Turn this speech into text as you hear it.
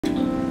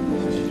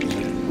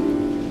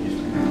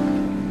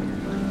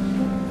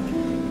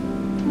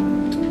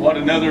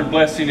What another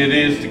blessing it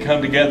is to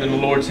come together in the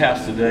Lord's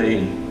house today.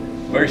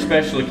 And a very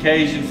special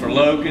occasion for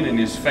Logan and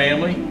his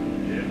family.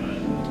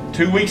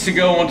 2 weeks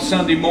ago on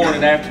Sunday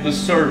morning after the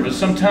service,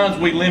 sometimes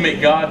we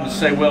limit God and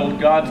say, well,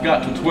 God's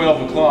got to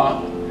 12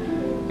 o'clock.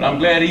 But I'm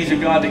glad He's a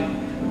God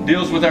that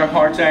deals with our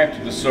hearts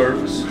after the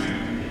service.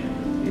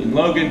 And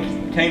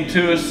Logan came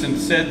to us and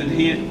said that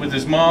he, with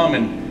his mom,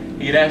 and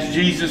he had asked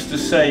Jesus to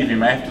save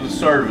him after the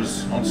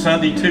service on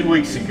Sunday 2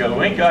 weeks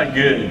ago. Ain't God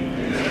good?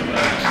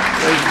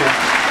 Praise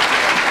God.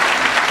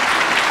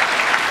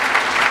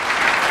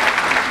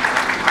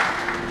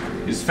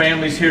 His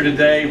family's here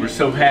today. We're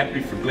so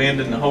happy for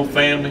Glenda and the whole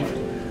family,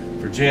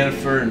 for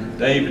Jennifer and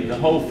David and the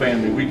whole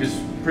family. We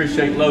just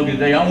appreciate Logan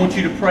today. I want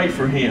you to pray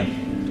for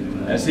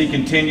him as he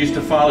continues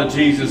to follow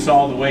Jesus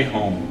all the way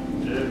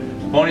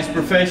home. Upon his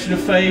profession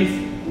of faith,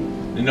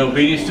 in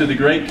obedience to the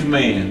great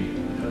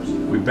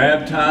command, we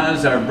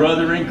baptize our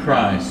brother in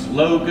Christ,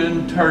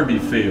 Logan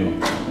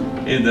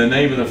Turbyfill, in the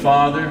name of the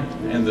Father,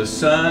 and the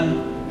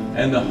Son,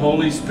 and the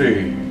Holy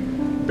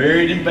Spirit,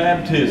 buried in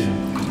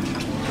baptism,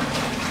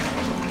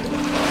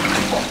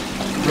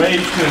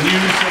 raised to a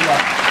newness of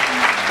life.